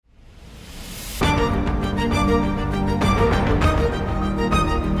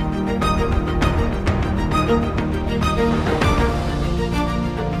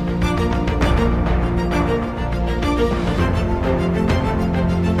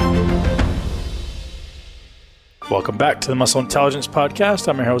Welcome back to the Muscle Intelligence Podcast.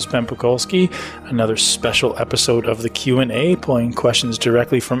 I'm your host, Ben Pekulski. Another special episode of the Q&A, pulling questions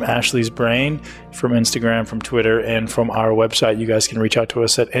directly from Ashleigh's brain, from Instagram, from Twitter, and from our website. You guys can reach out to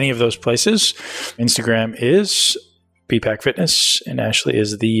us at any of those places. Instagram is BPAC Fitness, and Ashleigh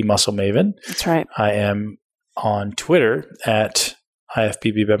is the Muscle Maven. That's right. I am on Twitter at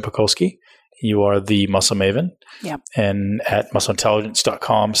IFBB Ben Pekulski. You are the Muscle Maven. Yeah. And at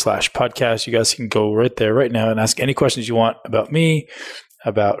muscleintelligence.com/podcast, you guys can go right there right now and ask any questions you want about me,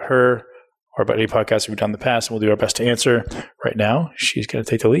 about her, or about any podcasts we've done in the past, and we'll do our best to answer. Right now, she's going to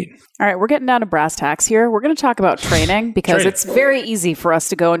take the lead. All right, we're getting down to brass tacks here. We're going to talk about training because it's very easy for us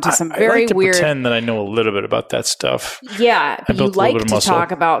to go into some very I like to weird... pretend that I know a little bit about that stuff. Yeah, but you like to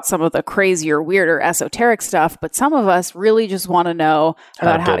talk about some of the crazier, weirder, esoteric stuff, but some of us really just want to know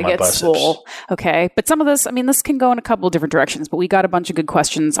about how to get swole. Okay, but some of this, I mean, this can go in a couple of different directions, but we got a bunch of good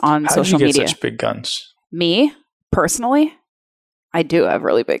questions on social media. How did you get such big guns? Me, personally, I do have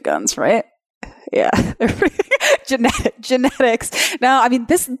really big guns, right? Yeah. Genetics. Now, I mean,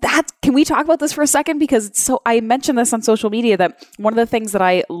 can we talk about this for a second? Because I mentioned this on social media that one of the things that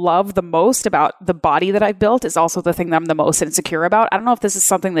I love the most about the body that I've built is also the thing that I'm the most insecure about. I don't know if this is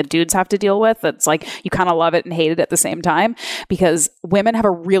something that dudes have to deal with. That's like, you kind of love it and hate it at the same time, because women have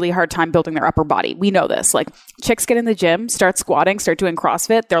a really hard time building their upper body. We know this. Like, chicks get in the gym, start squatting, start doing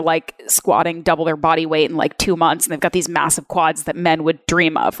CrossFit. They're like squatting double their body weight in like 2 months. And they've got these massive quads that men would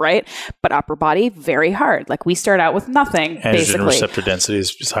dream of, right? But upper body, very hard. Like, we start out with nothing, basically. Receptor density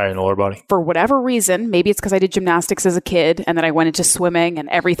is just higher in the lower body. For whatever reason, maybe it's because I did gymnastics as a kid and then I went into swimming and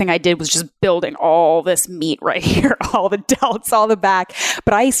everything I did was just building all this meat right here, all the delts, all the back.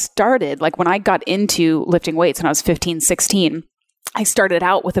 But I started, like when I got into lifting weights when I was 15, 16, I started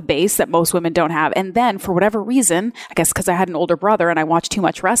out with a base that most women don't have. And then for whatever reason, I guess because I had an older brother and I watched too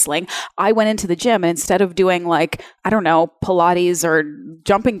much wrestling, I went into the gym and instead of doing like, I don't know, Pilates or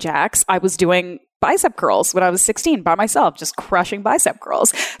jumping jacks, I was doing bicep curls when I was 16 by myself, just crushing bicep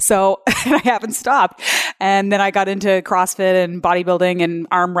curls. So I haven't stopped. And then I got into CrossFit and bodybuilding and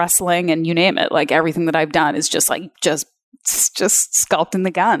arm wrestling and you name it. Like everything that I've done is just sculpting the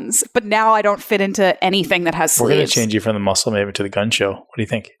guns. But now I don't fit into anything that has sleeves. We're going to change you from the Muscle Maven to the gun show. What do you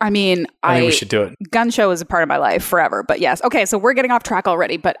think? I mean, I think we should do it. Gun show is a part of my life forever, but yes. Okay, so we're getting off track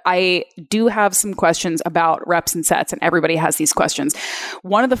already, but I do have some questions about reps and sets, and everybody has these questions.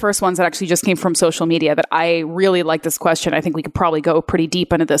 One of the first ones that actually just came from social media that I really like this question, I think we could probably go pretty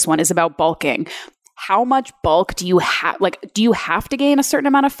deep into this one, is about bulking. How much bulk do you have? Like, do you have to gain a certain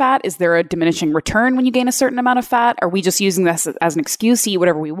amount of fat? Is there a diminishing return when you gain a certain amount of fat? Are we just using this as an excuse to eat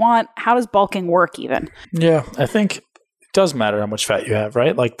whatever we want? How does bulking work even? Yeah, I think it does matter how much fat you have,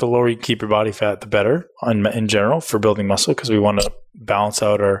 right? Like the lower you keep your body fat, the better in general for building muscle, because we want to balance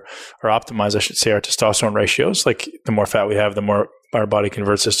out or optimize, I should say, our testosterone ratios. Like the more fat we have, the more our body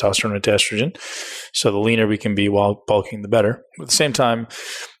converts testosterone into estrogen. So the leaner we can be while bulking, the better. At the same time,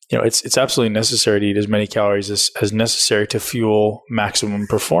 it's absolutely necessary to eat as many calories as necessary to fuel maximum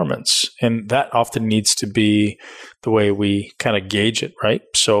performance. And that often needs to be the way we kind of gauge it, right?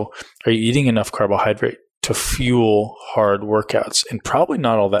 So are you eating enough carbohydrate to fuel hard workouts? And probably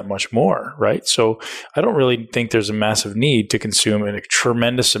not all that much more, right? So I don't really think there's a massive need to consume a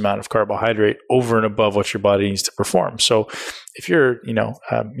tremendous amount of carbohydrate over and above what your body needs to perform. So if you're,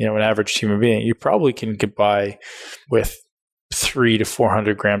 an average human being, you probably can get by with 300 to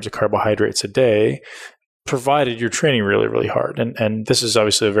 400 grams of carbohydrates a day, provided you're training really, really hard. And this is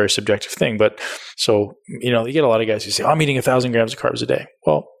obviously a very subjective thing, but so, you get a lot of guys who say, I'm eating 1,000 grams of carbs a day.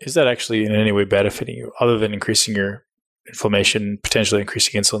 Well, is that actually in any way benefiting you other than increasing your inflammation, potentially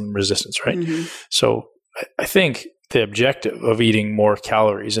increasing insulin resistance, right? Mm-hmm. So I think the objective of eating more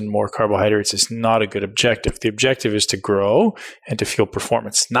calories and more carbohydrates is not a good objective. The objective is to grow and to fuel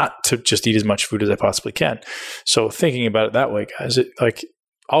performance, not to just eat as much food as I possibly can. So thinking about it that way, guys,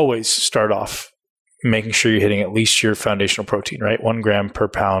 always start off making sure you're hitting at least your foundational protein, right? 1 gram per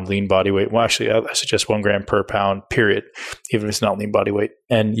pound lean body weight. Well, actually, I suggest 1 gram per pound, period, even if it's not lean body weight.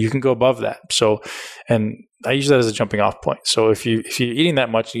 And you can go above that. So, and I use that as a jumping off point. So if you're eating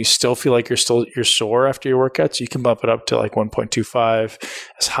that much and you still feel like you're sore after your workouts, you can bump it up to like 1.25,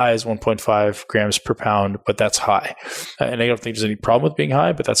 as high as 1.5 grams per pound, but that's high. And I don't think there's any problem with being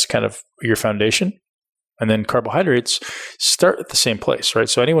high, but that's kind of your foundation. And then carbohydrates start at the same place, right?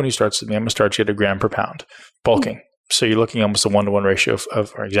 So anyone who starts with me, I'm going to start you at 1 gram per pound bulking. Mm-hmm. So you're looking almost a 1-to-1 ratio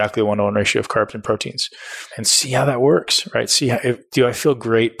or exactly a 1-to-1 ratio of carbs and proteins, and see how that works, right? See do I feel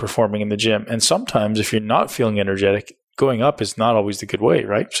great performing in the gym? And sometimes if you're not feeling energetic, going up is not always the good way,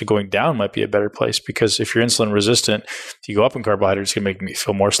 right? So going down might be a better place, because if you're insulin resistant, if you go up in carbohydrates, it's going to make me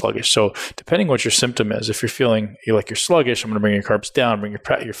feel more sluggish. So depending what your symptom is, if you're feeling like you're sluggish, I'm going to bring your carbs down, bring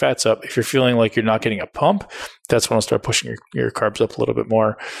your fats up. If you're feeling like you're not getting a pump, that's when I'll start pushing your carbs up a little bit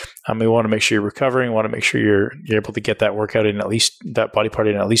more. We want to make sure you're recovering. We want to make sure you're able to get that workout in, at least that body part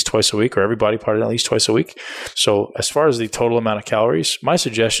in at least twice a week, or every body part in at least twice a week. So as far as the total amount of calories, my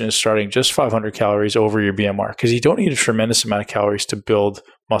suggestion is starting just 500 calories over your BMR, because you don't need a tremendous amount of calories to build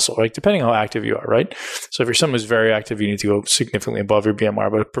muscle, right? Depending on how active you are, right? So if you're someone who's very active, you need to go significantly above your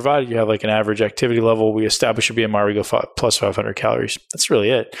BMR. But provided you have like an average activity level, we establish your BMR, we go plus 500 calories. That's really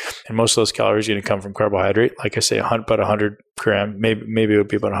it. And most of those calories are going to come from carbohydrate. Like I say, about 100 gram, maybe it would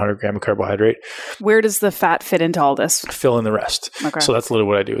be about 100 gram of carbohydrate. Where does the fat fit into all this? Fill in the rest. Okay. So that's literally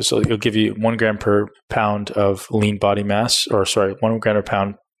what I do. So it'll give you 1 gram per pound of lean body mass, 1 gram per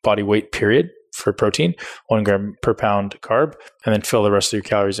pound body weight, period, for protein, 1 gram per pound carb, and then fill the rest of your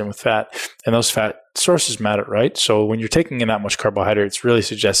calories in with fat. And those fat sources matter, right? So when you're taking in that much carbohydrate, it's really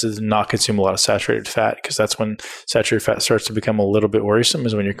suggested to not consume a lot of saturated fat, because that's when saturated fat starts to become a little bit worrisome,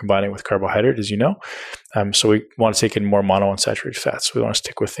 is when you're combining with carbohydrate, as you know. So we want to take in more monounsaturated fats. We want to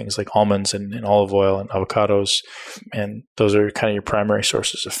stick with things like almonds and olive oil and avocados, and those are kind of your primary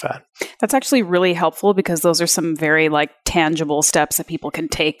sources of fat. That's actually really helpful, because those are some very tangible steps that people can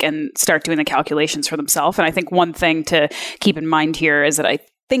take and start doing the calculations for themselves. And I think one thing to keep in mind here is that I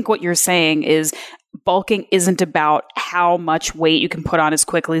think what you're saying is bulking isn't about how much weight you can put on as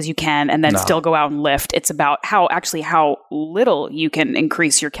quickly as you can and then still go out and lift. It's about how little you can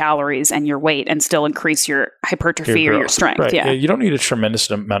increase your calories and your weight and still increase your hypertrophy or your strength. Right. Yeah. You don't need a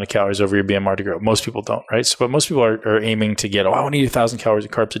tremendous amount of calories over your BMR to grow. Most people don't, right? So, but most people are aiming to get, I need 1,000 calories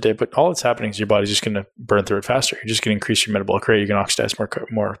of carbs a day. But all that's happening is your body's just going to burn through it faster. You're just going to increase your metabolic rate. You're going to oxidize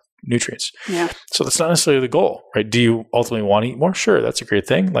more nutrients. Yeah. So that's not necessarily the goal, right? Do you ultimately want to eat more? Sure. That's a great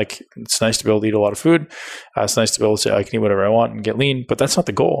thing. It's nice to be able to eat a lot of food. It's nice to be able to say, I can eat whatever I want and get lean, but that's not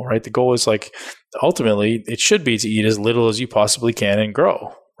the goal, right? The goal is ultimately it should be to eat as little as you possibly can and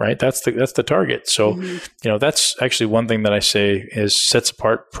grow, right? That's the target. So, that's actually one thing that I say sets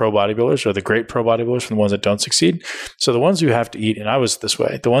apart pro bodybuilders, or the great pro bodybuilders, from the ones that don't succeed. So the ones who have to eat, and I was this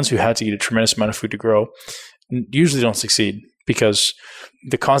way, the ones who had to eat a tremendous amount of food to grow usually don't succeed, because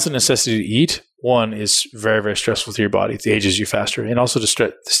the constant necessity to eat, one, is very, very stressful to your body. It ages you faster, and also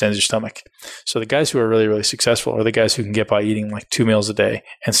distends your stomach. So the guys who are really, really successful are the guys who can get by eating 2 meals a day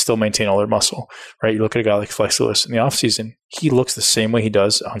and still maintain all their muscle, right? You look at a guy like Flex Lewis in the off season, he looks the same way he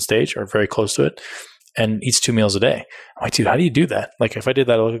does on stage, or very close to it, and eats 2 meals a day. I'm like, dude, how do you do that? If I did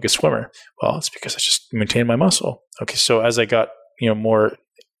that, I look like a swimmer. Well, it's because I just maintained my muscle. Okay, so as I got more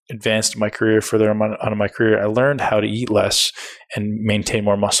advanced in my career, further on in my career, I learned how to eat less and maintain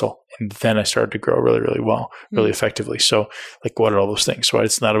more muscle. And then I started to grow really, really well, really effectively. So what are all those things? Right?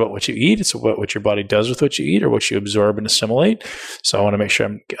 It's not about what you eat. It's about what your body does with what you eat, or what you absorb and assimilate. So I want to make sure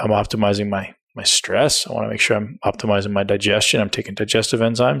I'm optimizing my stress. I want to make sure I'm optimizing my digestion. I'm taking digestive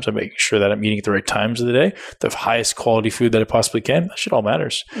enzymes. I'm making sure that I'm eating at the right times of the day, the highest quality food that I possibly can. That shit all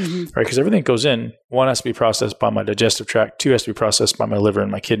matters, right? Because everything that goes in, 1 has to be processed by my digestive tract, 2 has to be processed by my liver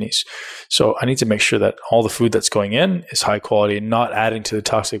and my kidneys. So I need to make sure that all the food that's going in is high quality, and not adding to the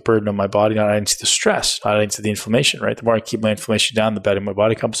toxic burden of my body, not adding to the stress, not adding to the inflammation, right? The more I keep my inflammation down, the better my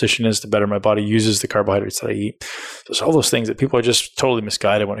body composition is, the better my body uses the carbohydrates that I eat. So it's all those things that people are just totally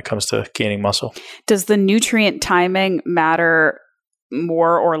misguided when it comes to gaining muscle. Does the nutrient timing matter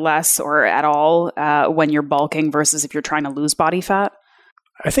more or less, or at all, when you're bulking versus if you're trying to lose body fat?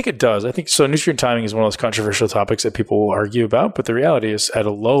 I think it does. I think so. Nutrient timing is one of those controversial topics that people will argue about, but the reality is, at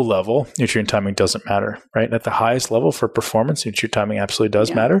a low level, nutrient timing doesn't matter, right? At the highest level for performance, nutrient timing absolutely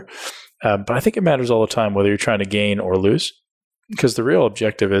does matter. But I think it matters all the time, whether you're trying to gain or lose, because the real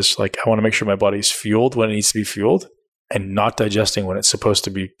objective is I want to make sure my body's fueled when it needs to be fueled, and not digesting when it's supposed to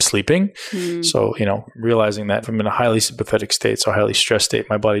be sleeping. So, realizing that if I'm in a highly sympathetic state, so a highly stressed state,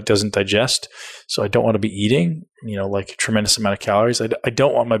 my body doesn't digest. So I don't want to be eating, a tremendous amount of calories. I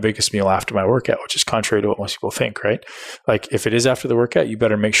don't want my biggest meal after my workout, which is contrary to what most people think, right? If it is after the workout, you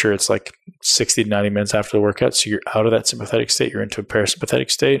better make sure it's 60 to 90 minutes after the workout. So you're out of that sympathetic state, you're into a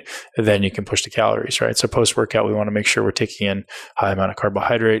parasympathetic state, and then you can push the calories, right? So post-workout, we want to make sure we're taking in high amount of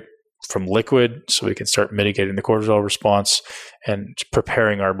carbohydrate from liquid, so we can start mitigating the cortisol response and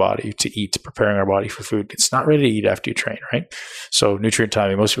preparing our body to eat, preparing our body for food. It's not ready to eat after you train, right? So nutrient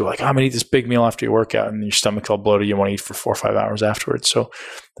timing, most people are like, I'm going to eat this big meal after your workout, and your stomach's all bloated. You want to eat for 4 or 5 hours afterwards. So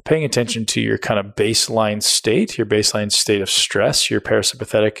paying attention to your kind of baseline state, your baseline state of stress, your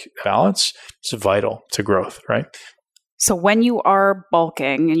parasympathetic balance is vital to growth, right? So when you are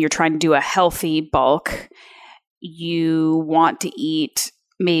bulking and you're trying to do a healthy bulk, you want to eat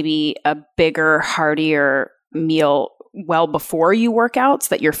maybe a bigger, heartier meal well before you work out so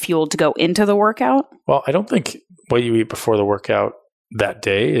that you're fueled to go into the workout? Well, I don't think what you eat before the workout that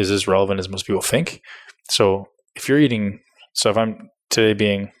day is as relevant as most people think. So if you're eating, if I'm today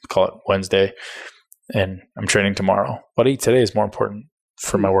being, call it Wednesday, and I'm training tomorrow, what I eat today is more important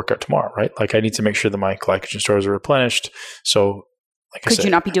for my workout tomorrow, right? Like I need to make sure that my glycogen stores are replenished. So like could you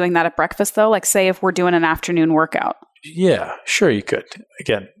not be doing that at breakfast though? Like say if we're doing an afternoon workout. Yeah, sure you could.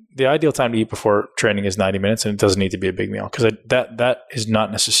 Again, the ideal time to eat before training is 90 minutes, and it doesn't need to be a big meal because that is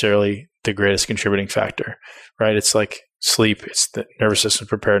not necessarily the greatest contributing factor, right? It's like sleep, it's the nervous system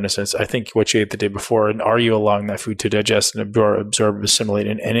preparedness. It's, I think, what you ate the day before, and are you allowing that food to digest and absorb, assimilate,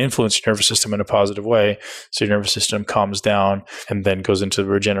 and influence your nervous system in a positive way so your nervous system calms down and then goes into the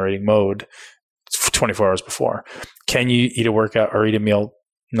regenerating mode 24 hours before? Can you eat a workout or eat a meal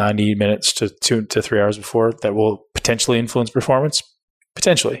 90 minutes to 2 to 3 hours before that will potentially influence performance?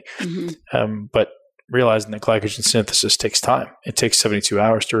 Potentially. But realizing that glycogen synthesis takes time. It takes 72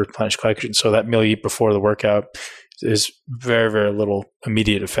 hours to replenish glycogen. So that meal you eat before the workout is very, very little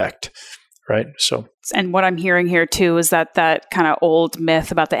immediate effect, right? So, and what I'm hearing here too is that kind of old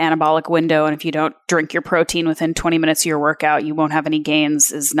myth about the anabolic window, and if you don't drink your protein within 20 minutes of your workout, you won't have any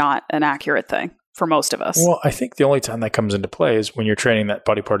gains, is not an accurate thing for most of us. Well, I think the only time that comes into play is when you're training that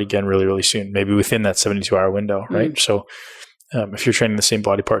body part again really, really soon, maybe within that 72-hour window, right? So if you're training the same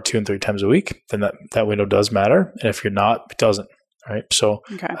body part 2 and 3 times a week, then that window does matter. And if you're not, it doesn't, right? So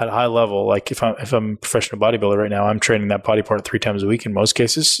at a high level, like if I'm a professional bodybuilder right now, I'm training that body part 3 times a week in most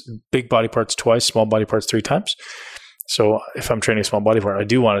cases, big body parts twice, small body parts 3 times. So if I'm training a small body part, I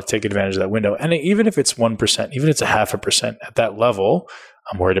do want to take advantage of that window. And even if it's 1%, even if it's 0.5% at that level,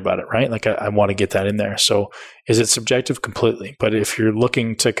 I'm worried about it, right? Like I want to get that in there. So is it subjective? Completely. But if you're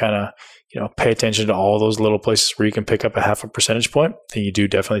looking to kind of, pay attention to all those little places where you can pick up a 0.5 percentage point, then you do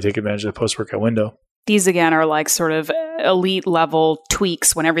definitely take advantage of the post-workout window. These again are like sort of elite level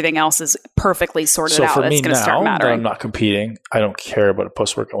tweaks when everything else is perfectly sorted out. So for me it's going to start mattering. That I'm not competing, I don't care about a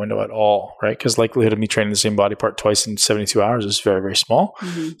post-workout window at all, right? Because likelihood of me training the same body part twice in 72 hours is very, very small.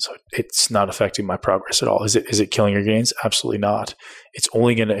 So it's not affecting my progress at all. Is it killing your gains? Absolutely not. It's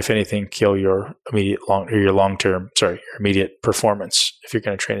only going to, if anything, kill your immediate performance if you're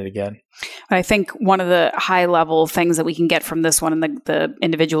going to train it again. I think one of the high level things that we can get from this one and the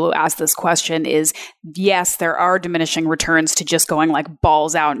individual who asked this question is, yes, there are diminishing returns to just going like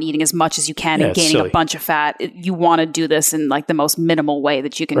balls out and eating as much as you can and gaining a bunch of fat. You want to do this in like the most minimal way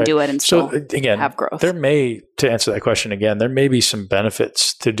that you can do it and still have growth. To answer that question again, there may be some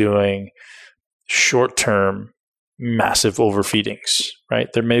benefits to doing short-term massive overfeedings, right?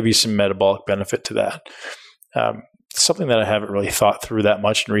 There may be some metabolic benefit to that. Something that I haven't really thought through that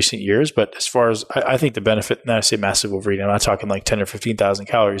much in recent years, but as far as I think the benefit, and I say massive overeating, I'm not talking like 10 or 15,000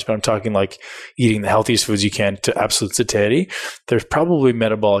 calories, but I'm talking like eating the healthiest foods you can to absolute satiety. There's probably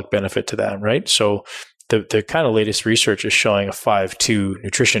metabolic benefit to that, right? So the kind of latest research is showing a 5-2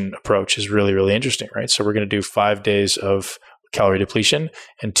 nutrition approach is really, really interesting, right? So we're going to do 5 days of calorie depletion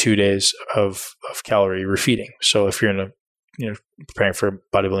and 2 days of calorie refeeding. So if you're in preparing for a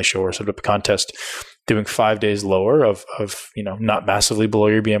bodybuilding show or sort of a contest, doing 5 days lower of not massively below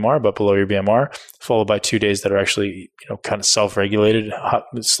your BMR, but below your BMR, followed by 2 days that are actually, kind of self-regulated,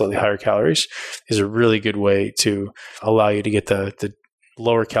 slightly higher calories, is a really good way to allow you to get the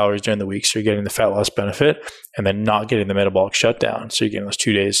lower calories during the week. So you're getting the fat loss benefit and then not getting the metabolic shutdown. So you're getting those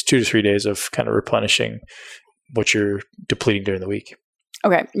 2 to 3 days of kind of replenishing what you're depleting during the week.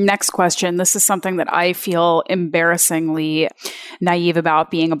 Okay, next question. This is something that I feel embarrassingly naive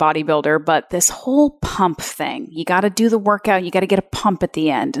about being a bodybuilder, but this whole pump thing, you got to do the workout, you got to get a pump at the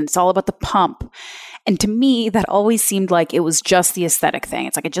end, and it's all about the pump. And to me, that always seemed like it was just the aesthetic thing.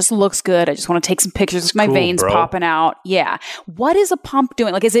 It's like, it just looks good. I just want to take some pictures with my veins popping out. Yeah. What is a pump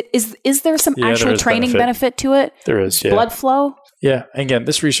doing? Like, is there some actual training benefit to it? There is, yeah. Blood flow? Yeah. Again,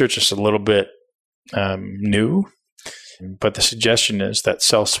 this research is a little bit new. But the suggestion is that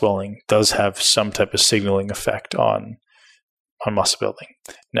cell swelling does have some type of signaling effect on muscle building.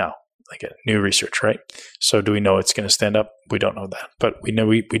 Now, again, new research, right? So do we know it's going to stand up? We don't know that. But we know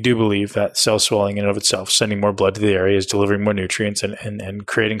we do believe that cell swelling in and of itself, sending more blood to the area, is delivering more nutrients and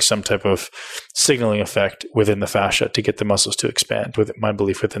creating some type of signaling effect within the fascia to get the muscles to expand, with my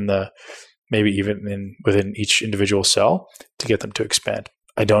belief within within each individual cell to get them to expand.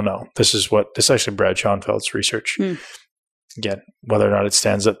 I don't know. This is actually Brad Schoenfeld's research. Again, whether or not it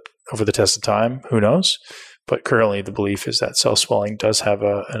stands up over the test of time, who knows? But currently, the belief is that cell swelling does have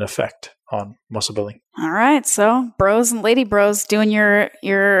an effect on muscle building. All right. So bros and lady bros doing your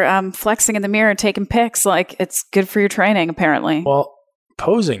flexing in the mirror, taking pics, like it's good for your training, apparently. Well,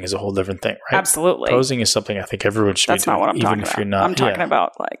 posing is a whole different thing, right? Absolutely. Posing is something I think everyone should That's be doing. not what I'm even talking if about. you're not. I'm talking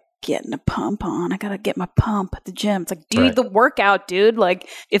about like getting a pump on. I got to get my pump at the gym. It's like, do the workout, dude. Like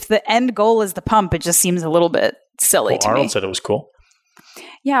if the end goal is the pump, it just seems a little bit silly to me. Arnold said it was cool.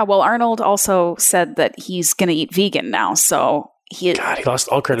 Yeah. Well, Arnold also said that he's going to eat vegan now. So he lost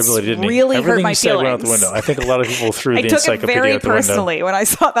all credibility, didn't he? Really Everything hurt my he said feelings. went out the window. I think a lot of people threw the encyclopedia out the window. I took it very personally when I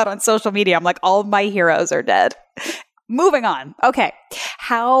saw that on social media. I'm like, all my heroes are dead. Moving on. Okay.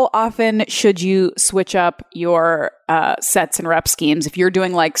 How often should you switch up your sets and rep schemes? If you're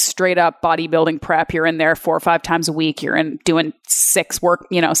doing like straight up bodybuilding prep, you're in there 4 or 5 times a week, you're doing 6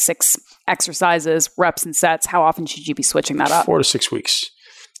 exercises, reps and sets. How often should you be switching that up? 4 to 6 weeks.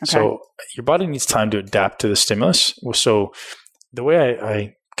 Okay. So your body needs time to adapt to the stimulus. So the way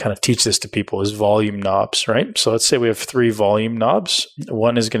I kind of teach this to people is volume knobs, right? So let's say we have 3 volume knobs.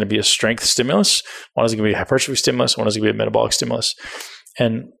 One is going to be a strength stimulus. One is going to be a hypertrophy stimulus. One is going to be a metabolic stimulus.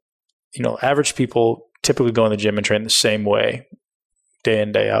 And, average people typically go in the gym and train the same way day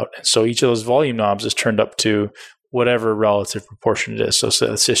in, day out. And so each of those volume knobs is turned up to whatever relative proportion it is. So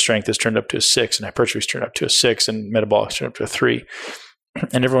let's say strength is turned up to a 6 and hypertrophy is turned up to a 6 and metabolic is turned up to a 3.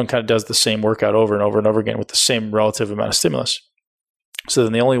 And everyone kind of does the same workout over and over and over again with the same relative amount of stimulus. So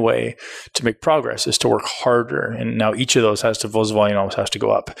then the only way to make progress is to work harder. And now each of those those volume knobs has to go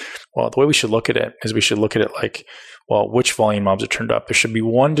up. Well, the way we should look at it is we should look at it like, well, which volume knobs are turned up? There should be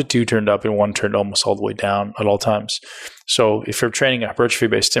 1 to 2 turned up and 1 turned almost all the way down at all times. So if you're training a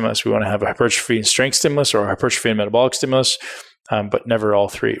hypertrophy-based stimulus, we want to have a hypertrophy and strength stimulus or a hypertrophy and metabolic stimulus, but never all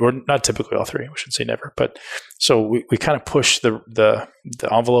 3, or not typically all 3. We shouldn't say never. But so we kind of push the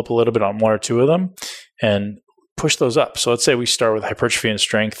envelope a little bit on 1 or 2 of them and push those up. So let's say we start with hypertrophy and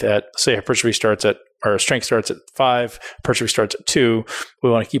strength strength starts at 5, hypertrophy starts at 2.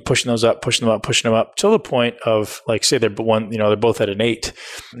 We want to keep pushing those up, pushing them up till the point of like, say they're both at an 8.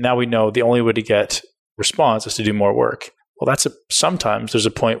 Now we know the only way to get response is to do more work. Well, sometimes there's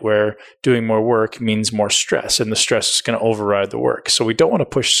a point where doing more work means more stress, and the stress is going to override the work. So we don't want to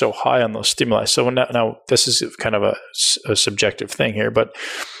push so high on those stimuli. So now this is kind of a subjective thing here, but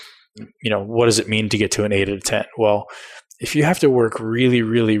what does it mean to get to an 8 out of 10? Well, if you have to work really,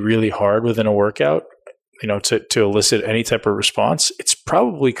 really, really hard within a workout, to elicit any type of response, it's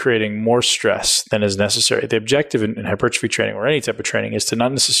probably creating more stress than is necessary. The objective in hypertrophy training or any type of training is to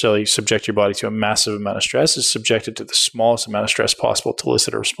not necessarily subject your body to a massive amount of stress, it's subject it to the smallest amount of stress possible to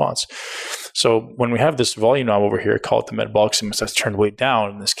elicit a response. So when we have this volume knob over here, call it the metabolic stimulus, that's turned way down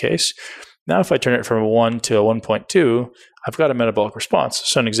in this case. Now, if I turn it from a 1 to a 1.2, I've got a metabolic response.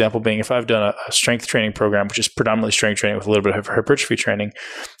 So an example being, if I've done a strength training program, which is predominantly strength training with a little bit of hypertrophy training,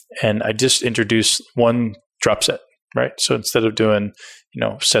 and I just introduce 1 drop set, right? So instead of doing,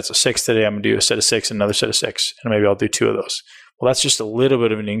 sets of 6 today, I'm going to do a set of 6 and another set of 6, and maybe I'll do 2 of those. Well, that's just a little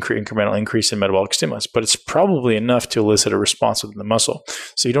bit of an incremental increase in metabolic stimulus, but it's probably enough to elicit a response within the muscle.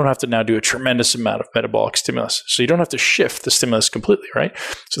 So you don't have to now do a tremendous amount of metabolic stimulus. So you don't have to shift the stimulus completely, right?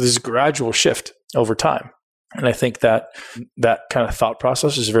 So there's a gradual shift over time. And I think that kind of thought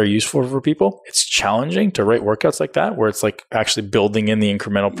process is very useful for people. It's challenging to write workouts like that, where it's like actually building in the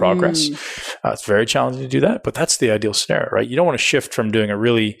incremental progress. It's very challenging to do that, but that's the ideal scenario, right? You don't want to shift from doing a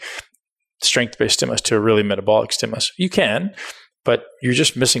really strength-based stimulus to a really metabolic stimulus. You can, but you're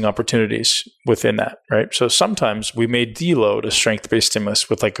just missing opportunities within that, right? So sometimes we may deload a strength-based stimulus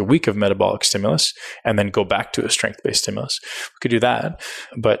with like a week of metabolic stimulus and then go back to a strength-based stimulus. We could do that,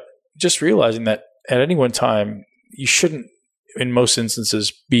 but just realizing that at any one time, you shouldn't, in most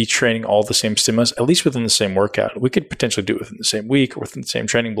instances, be training all the same stimulus, at least within the same workout. We could potentially do it within the same week or within the same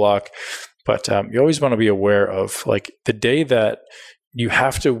training block, but you always want to be aware of like the day that you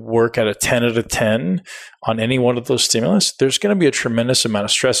have to work at a 10 out of 10 on any one of those stimulus, there's going to be a tremendous amount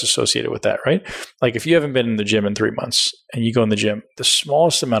of stress associated with that, right? Like if you haven't been in the gym in 3 months and you go in the gym, the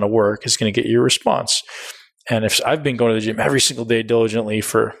smallest amount of work is going to get your response. And if I've been going to the gym every single day diligently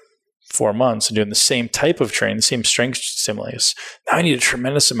for 4 months and doing the same type of training, the same strength stimulus, now I need a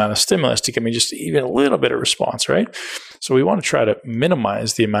tremendous amount of stimulus to get me just even a little bit of response, right? So we want to try to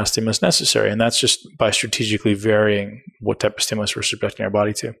minimize the amount of stimulus necessary. And that's just by strategically varying what type of stimulus we're subjecting our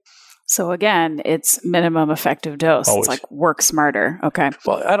body to. So again, it's minimum effective dose. Always. It's like work smarter. Okay.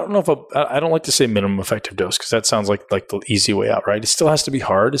 Well, I don't know if I don't like to say minimum effective dose because that sounds like the easy way out, right? It still has to be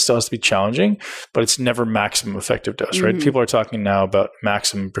hard. It still has to be challenging, but it's never maximum effective dose, right? People are talking now about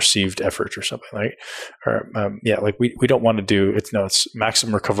maximum perceived effort or something, right? Or like we don't want to do it's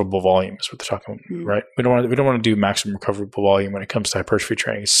maximum recoverable volume is what they're talking about, right? We don't want to do maximum recoverable volume when it comes to hypertrophy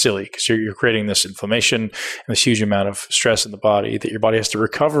training. It's silly because you're creating this inflammation and this huge amount of stress in the body that your body has to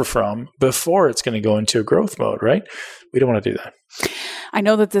recover from before it's going to go into a growth mode, right? We don't want to do that. I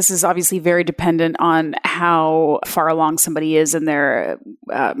know that this is obviously very dependent on how far along somebody is in their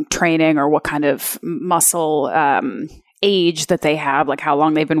training or what kind of muscle age that they have, like how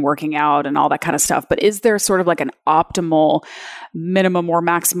long they've been working out and all that kind of stuff. But is there sort of like an optimal minimum or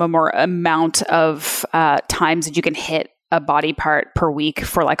maximum or amount of times that you can hit a body part per week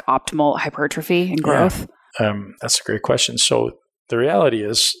for like optimal hypertrophy and growth? Yeah. That's a great question. So the reality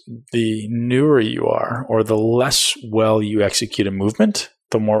is the newer you are or the less well you execute a movement,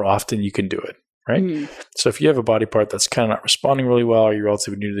 the more often you can do it, right? So if you have a body part that's kind of not responding really well or you're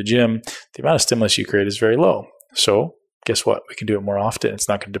relatively new to the gym, the amount of stimulus you create is very low. So guess what? We can do it more often. It's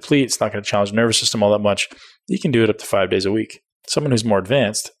not going to deplete. It's not going to challenge the nervous system all that much. You can do it up to 5 days a week. Someone who's more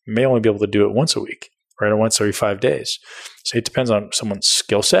advanced may only be able to do it once a week, right? Or once every 5 days. So it depends on someone's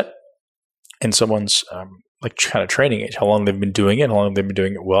skill set and someone's like kind of training age, how long they've been doing it, how long they've been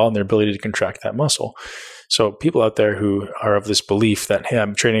doing it well, and their ability to contract that muscle. So people out there who are of this belief that, hey,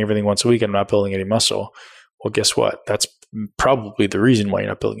 I'm training everything once a week, I'm not building any muscle. Well, guess what? That's probably the reason why you're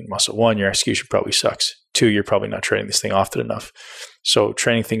not building any muscle. One, your execution probably sucks. Two, you're probably not training this thing often enough. So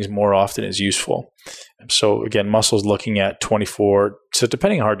training things more often is useful. So again, muscle's looking at 24. So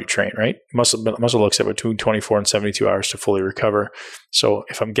depending on how hard you train, right? Muscle looks at between 24 and 72 hours to fully recover. So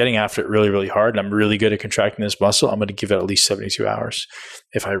if I'm getting after it really, really hard and I'm really good at contracting this muscle, I'm going to give it at least 72 hours.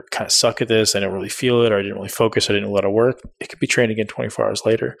 If I kind of suck at this, I don't really feel it, or I didn't really focus, I didn't do a lot of work, it could be trained again 24 hours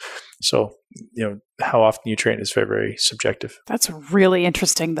later. So, how often you train is very, very subjective. That's really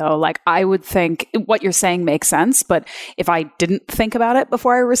interesting though. Like I would think what you're saying makes sense, but if I didn't think about it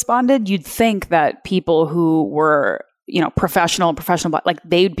before I responded, you'd think that people who were professional, but like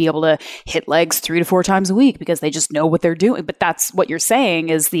they'd be able to hit legs 3 to 4 times a week because they just know what they're doing. But that's what you're saying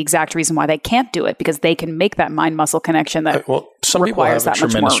is the exact reason why they can't do it, because they can make that mind muscle connection that some people have a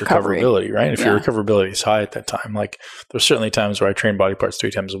tremendous recovery. recoverability, right? If your recoverability is high at that time, like there's certainly times where I train body parts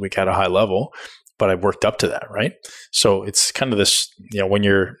 3 times a week at a high level, but I've worked up to that, right? So it's kind of this, when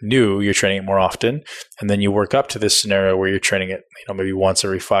you're new, you're training it more often, and then you work up to this scenario where you're training it, maybe once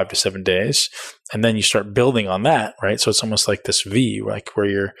every 5 to 7 days, and then you start building on that, right? So it's almost like this V, like where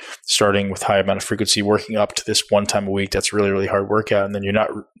you're starting with high amount of frequency, working up to this one time a week. That's really, really hard workout, and then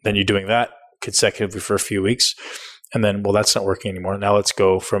you're doing that consecutively for a few weeks, and then that's not working anymore. Now let's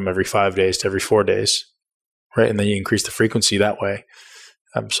go from every 5 days to every 4 days, right? And then you increase the frequency that way.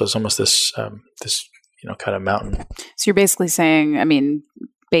 So it's almost this kind of mountain. So you're basically saying,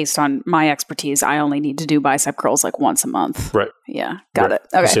 based on my expertise, I only need to do bicep curls like once a month. Right. Yeah. Got it.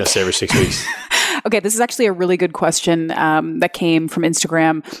 Okay. I was going to say every 6 weeks. Okay. This is actually a really good question that came from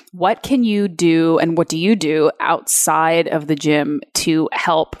Instagram. What can you do and what do you do outside of the gym to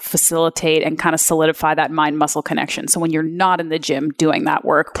help facilitate and kind of solidify that mind-muscle connection? So when you're not in the gym doing that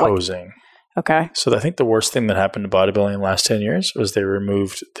work. Posing. Okay. So I think the worst thing that happened to bodybuilding in the last 10 years was they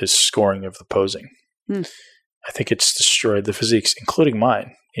removed the scoring of the posing. I think it's destroyed the physiques, including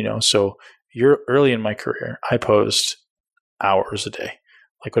mine, So you're early in my career, I posed hours a day.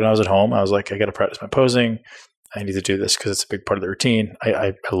 Like when I was at home, I was like, I got to practice my posing. I need to do this because it's a big part of the routine.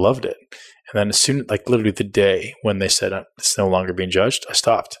 I loved it. And then as soon, like literally the day when they said it's no longer being judged, I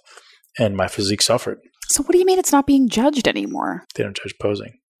stopped and my physique suffered. So what do you mean it's not being judged anymore? They don't judge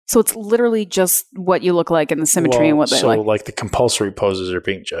posing. So it's literally just what you look like and the symmetry and what they like. So like the compulsory poses are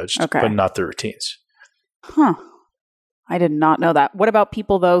being judged, but not the routines. Huh. I did not know that. What about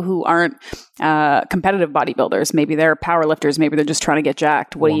people though who aren't competitive bodybuilders? Maybe they're power lifters. Maybe they're just trying to get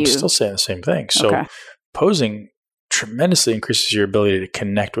jacked. I'm still saying the same thing. So posing tremendously increases your ability to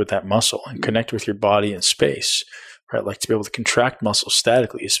connect with that muscle and connect with your body in space, right? Like to be able to contract muscles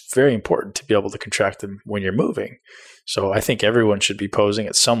statically is very important to be able to contract them when you're moving. So I think everyone should be posing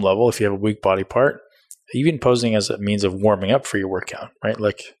at some level if you have a weak body part, even posing as a means of warming up for your workout, right?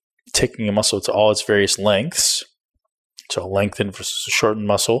 Like taking a muscle to all its various lengths, so lengthen versus shorten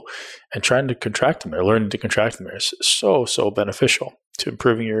muscle, and trying to contract them or learning to contract them is so beneficial to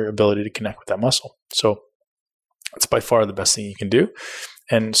improving your ability to connect with that muscle. So it's by far the best thing you can do.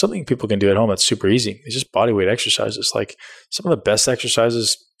 And something people can do at home that's super easy is just body weight exercises. Like some of the best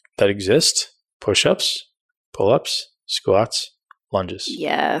exercises that exist, push-ups, pull-ups, squats, lunges.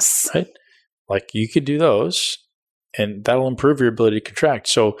 Yes. Right? Like you could do those and that'll improve your ability to contract.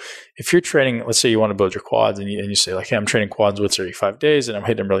 So if you're training, let's say you want to build your quads and you say like, hey, I'm training quads with 35 days and I'm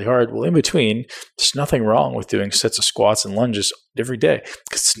hitting them really hard. Well, in between, there's nothing wrong with doing sets of squats and lunges every day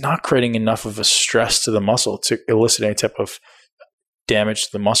because it's not creating enough of a stress to the muscle to elicit any type of damage to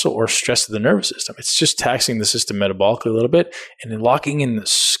the muscle or stress to the nervous system. It's just taxing the system metabolically a little bit and then locking in the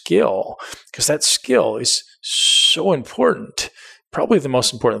skill because that skill is so important, probably the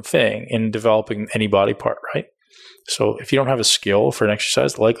most important thing in developing any body part, right? So if you don't have a skill for an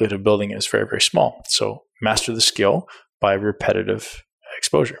exercise, the likelihood of building it is very, very small. So master the skill by repetitive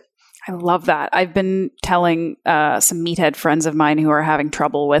exposure. I love that. I've been telling some meathead friends of mine who are having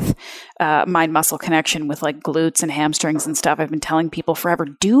trouble with mind-muscle connection with like glutes and hamstrings and stuff. I've been telling people forever,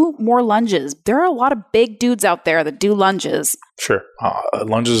 do more lunges. There are a lot of big dudes out there that do lunges. Sure.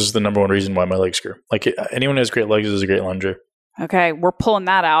 Lunges is the number one reason why my legs grew. Like anyone who has great legs is a great lunger. Okay, we're pulling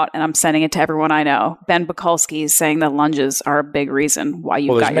that out, and I'm sending it to everyone I know. Ben Bukulski is saying that lunges are a big reason why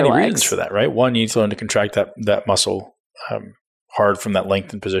you've got your legs. There's many reasons for that, right? One, you need to learn to contract that muscle hard from that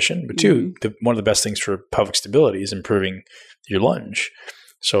lengthened position. But two, one of the best things for pelvic stability is improving your lunge.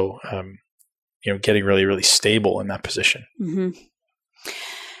 So, getting really, really stable in that position. Mm-hmm.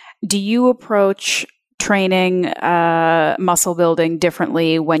 Do you approach training muscle building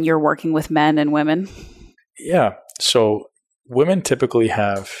differently when you're working with men and women? Yeah. So women typically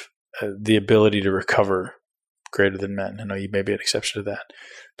have the ability to recover greater than men. I know you may be an exception to that,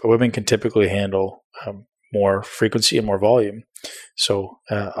 but women can typically handle more frequency and more volume. So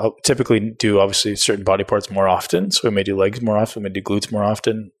I'll typically do obviously certain body parts more often. So we may do legs more often, we may do glutes more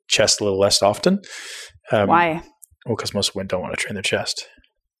often, chest a little less often. Why? Well, because most women don't want to train their chest.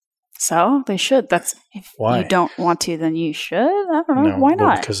 So they should. That's if Why? You don't want to, then you should. I don't know. No, why not?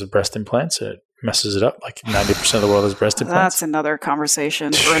 Well, because of breast implants, it messes it up. Like 90% of the world has breast implants. That's another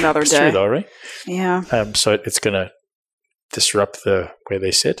conversation for another It's day. true though, right? Yeah. So it's going to disrupt the way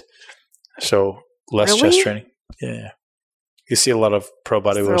they sit. So less chest training. Yeah. You see a lot of pro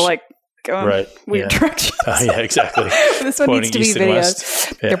bodybuilders. They're like going weird directions. Yeah, exactly. This one needs to be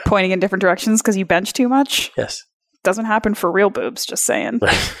videos. Yeah. They're pointing in different directions because you bench too much. Yes. Doesn't happen for real boobs, just saying.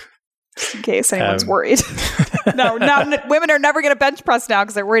 Right. Just in case anyone's worried. No, women are never going to bench press now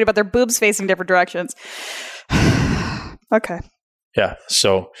because they're worried about their boobs facing different directions. Okay. Yeah.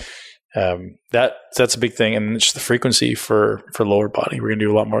 So that's a big thing. And just the frequency for lower body. We're going to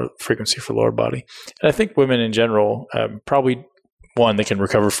do a lot more frequency for lower body. And I think women in general, probably one, they can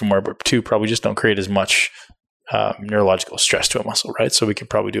recover from more, but two, probably just don't create as much neurological stress to a muscle, right? So we can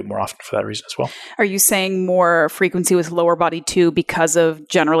probably do it more often for that reason as well. Are you saying more frequency with lower body too, because of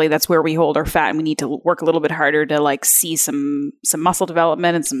generally that's where we hold our fat and we need to work a little bit harder to like see some muscle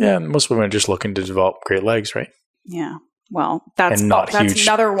development and some... Yeah, most women are just looking to develop great legs, right? Yeah. Well, that's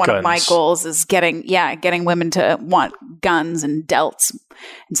another one of my goals is getting women to want guns and delts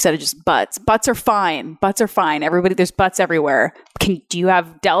instead of just butts. Butts are fine. Everybody, there's butts everywhere. Do you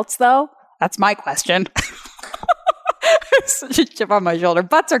have delts though? That's my question. Such a chip on my shoulder.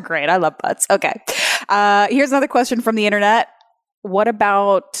 Butts are great. I love butts. Okay. Here's another question from the internet. What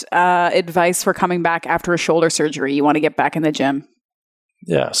about advice for coming back after a shoulder surgery? You want to get back in the gym?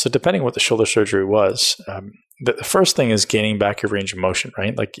 Yeah. So depending what the shoulder surgery was, the first thing is gaining back your range of motion,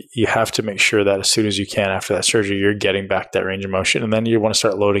 right? Like you have to make sure that as soon as you can after that surgery, you're getting back that range of motion. And then you want to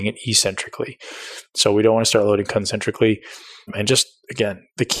start loading it eccentrically. So we don't want to start loading concentrically. And just, again,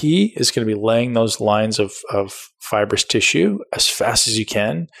 the key is going to be laying those lines of fibrous tissue as fast as you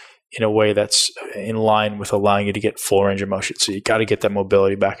can in a way that's in line with allowing you to get full range of motion. So you got to get that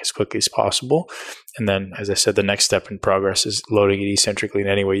mobility back as quickly as possible. And then, as I said, the next step in progress is loading it eccentrically in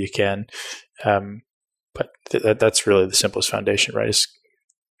any way you can. But that's really the simplest foundation, right? Is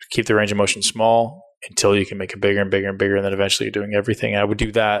keep the range of motion small until you can make it bigger and bigger and bigger. And then eventually you're doing everything. And I would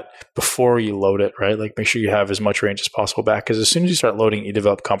do that before you load it, right? Like make sure you have as much range as possible back. Because as soon as you start loading, you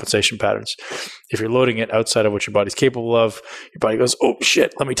develop compensation patterns. If you're loading it outside of what your body's capable of, your body goes, oh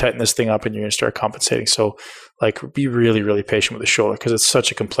shit, let me tighten this thing up. And you're going to start compensating. So like be really, really patient with the shoulder because it's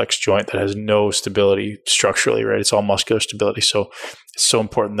such a complex joint that has no stability structurally, right? It's all muscular stability. So it's so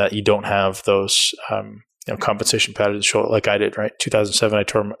important that you don't have those, compensation patterns in the shoulder like I did, right? 2007, I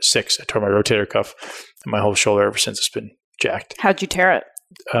tore my rotator cuff and my whole shoulder ever since it's been jacked. How'd you tear it?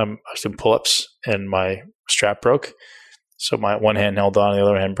 I was doing pull-ups and my strap broke. So my one hand held on, the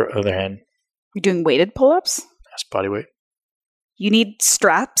other hand. You're doing weighted pull-ups? That's body weight. You need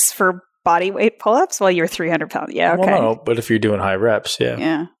straps for body weight pull-ups? Well, you're 300 pounds. Yeah, okay. Well, no, but if you're doing high reps, yeah.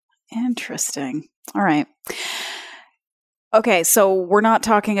 Yeah. Interesting. All right. Okay, so we're not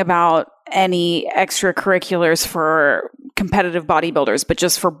talking about any extracurriculars for competitive bodybuilders, but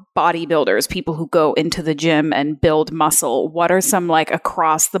just for bodybuilders, people who go into the gym and build muscle, what are some like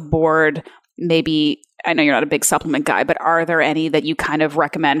across the board, maybe, I know you're not a big supplement guy, but are there any that you kind of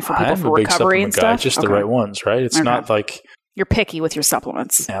recommend for people for recovery and stuff? Just the right ones, right? It's not like... You're picky with your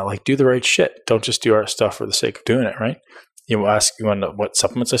supplements. Yeah, like do the right shit. Don't just do our stuff for the sake of doing it, right? You want to know what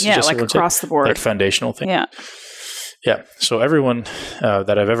supplements I suggest? Yeah, like across the board. Like foundational thing. Yeah. Yeah. So everyone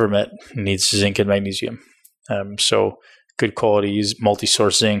that I've ever met needs zinc and magnesium. So good quality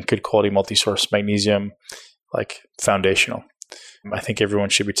multi-source zinc, good quality multi-source magnesium, like foundational. I think everyone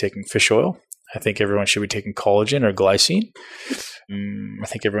should be taking fish oil. I think everyone should be taking collagen or glycine. I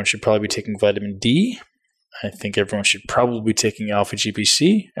think everyone should probably be taking vitamin D. I think everyone should probably be taking alpha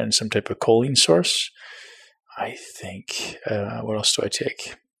GPC and some type of choline source. I think, what else do I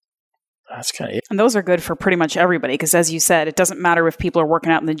take? That's kind of it. And those are good for pretty much everybody because, as you said, it doesn't matter if people are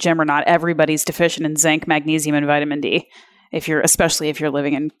working out in the gym or not. Everybody's deficient in zinc, magnesium, and vitamin D, especially if you're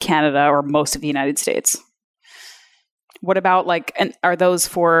living in Canada or most of the United States. What about and are those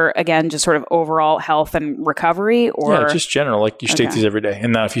for, again, just sort of overall health and recovery or? Yeah, just general, like you should take these every day.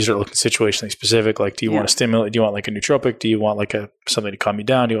 And now if you start looking situationally specific, like do you want to stimulate, do you want like a nootropic? Do you want like something to calm you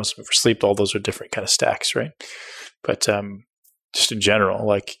down? Do you want something for sleep? All those are different kind of stacks, right? But just in general,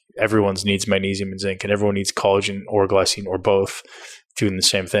 like everyone's needs magnesium and zinc and everyone needs collagen or glycine or both doing the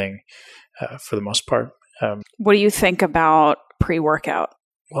same thing for the most part. What do you think about pre-workout?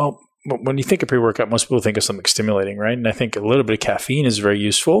 Well, when you think of pre-workout, most people think of something stimulating, right? And I think a little bit of caffeine is very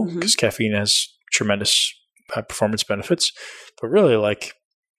useful because caffeine has tremendous performance benefits. But really, like,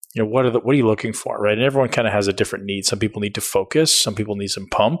 what are you looking for, right? And everyone kind of has a different need. Some people need to focus. Some people need some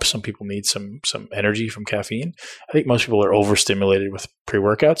pump. Some people need some energy from caffeine. I think most people are overstimulated with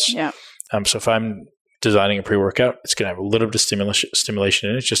pre-workouts. Yeah. So if I'm designing a pre-workout, it's going to have a little bit of stimulation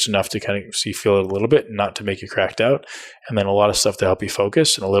in it, just enough to kind of so you feel it a little bit, not to make you cracked out, and then a lot of stuff to help you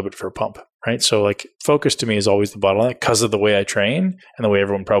focus and a little bit for a pump, right? So like focus to me is always the bottleneck because of the way I train and the way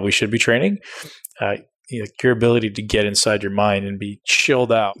everyone probably should be training. Your ability to get inside your mind and be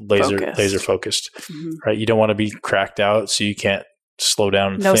chilled out, laser focused, right? You don't want to be cracked out so you can't slow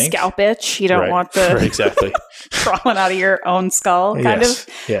down and think. No scalp itch. You don't want the exactly crawling out of your own skull kind of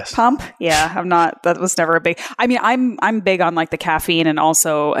pump. Yeah, I'm not. That was never a big. I mean, I'm big on like the caffeine and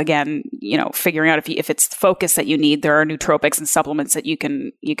also again, figuring out if it's focus that you need. There are nootropics and supplements that you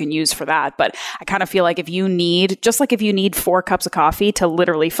can use for that. But I kind of feel like if you need 4 cups of coffee to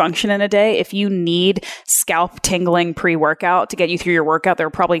literally function in a day, if you need scalp tingling pre-workout to get you through your workout, there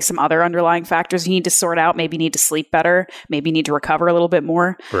are probably some other underlying factors you need to sort out. Maybe you need to sleep better. Maybe you need to recover a little bit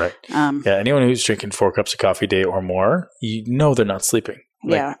more. Right. Anyone who's drinking 4 cups of coffee a day or more, they're not sleeping.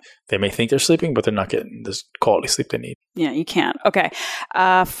 They may think they're sleeping, but they're not getting this quality sleep they need. Yeah, you can't. Okay.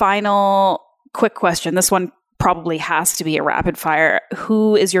 Final quick question. This one probably has to be a rapid fire.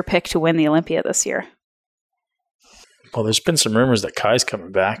 Who is your pick to win the Olympia this year? Well, there's been some rumors that Kai's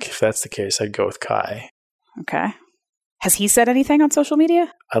coming back. If that's the case, I'd go with Kai. Okay. Has he said anything on social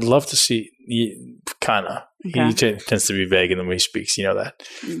media? I'd love to see, kind of. Okay. He tends to be vague in the way he speaks. You know that.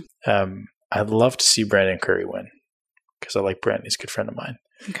 I'd love to see Brandon Curry win because I like Brandon. He's a good friend of mine.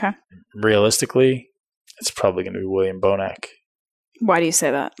 Okay. Realistically, it's probably going to be William Bonac. Why do you say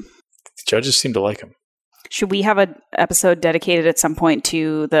that? The judges seem to like him. Should we have an episode dedicated at some point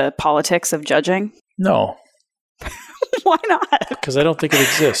to the politics of judging? No. Why not? Because I don't think it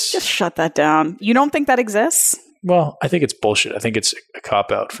exists. Just shut that down. You don't think that exists? Well, I think it's bullshit. I think it's a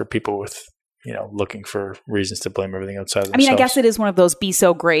cop-out for people with, looking for reasons to blame everything outside of themselves. I mean, I guess it is one of those be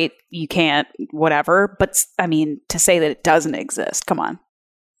so great, you can't, whatever. But, I mean, to say that it doesn't exist, come on.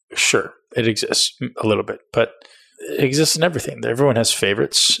 Sure, it exists a little bit. But it exists in everything. Everyone has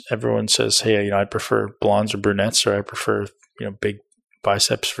favorites. Everyone says, hey, I prefer blondes or brunettes, or I prefer, big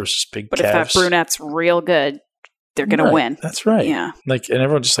biceps versus big calves. But if that brunette's real good, they're going to win. That's right. Yeah. And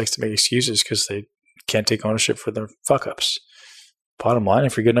everyone just likes to make excuses because they can't take ownership for their fuck-ups. Bottom line,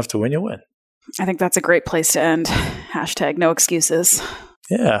 if you're good enough to win, you'll win. I think that's a great place to end. # no excuses.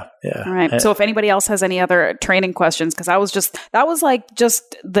 Yeah. All right. So if anybody else has any other training questions, because that was just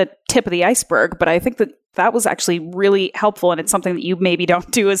the tip of the iceberg, but I think that was actually really helpful, and it's something that you maybe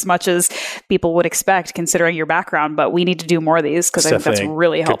don't do as much as people would expect considering your background, but we need to do more of these because I think that's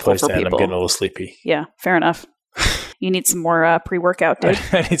really helpful for people. I'm getting a little sleepy. Yeah, fair enough. You need some more pre-workout, dude.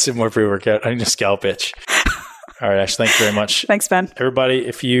 I need some more pre-workout. I need a scalp itch. All right, Ash, thank you very much. Thanks, Ben. Everybody,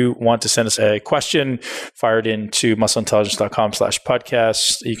 if you want to send us a question, fire it into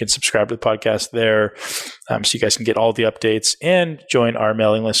muscleintelligence.com/podcast. You can subscribe to the podcast there so you guys can get all the updates and join our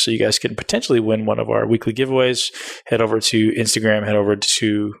mailing list so you guys can potentially win one of our weekly giveaways. Head over to Instagram, head over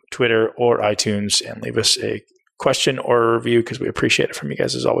to Twitter or iTunes and leave us a question or a review because we appreciate it from you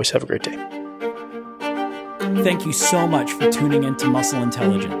guys. As always, have a great day. Thank you so much for tuning into Muscle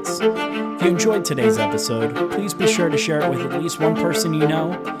Intelligence. If you enjoyed today's episode, please be sure to share it with at least one person you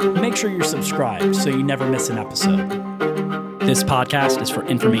know. Make sure you're subscribed so you never miss an episode. This podcast is for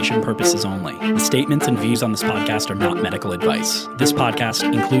information purposes only. The statements and views on this podcast are not medical advice. This podcast,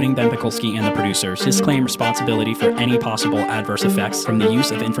 including Ben Pekulski and the producers, disclaim responsibility for any possible adverse effects from the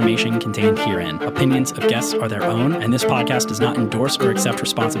use of information contained herein. Opinions of guests are their own, and this podcast does not endorse or accept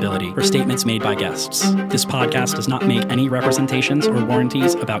responsibility for statements made by guests. This podcast does not make any representations or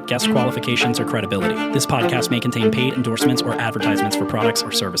warranties about guest qualifications or credibility. This podcast may contain paid endorsements or advertisements for products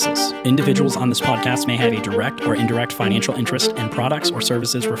or services. Individuals on this podcast may have a direct or indirect financial interest in products or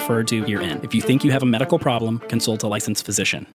services referred to herein. If you think you have a medical problem, consult a licensed physician.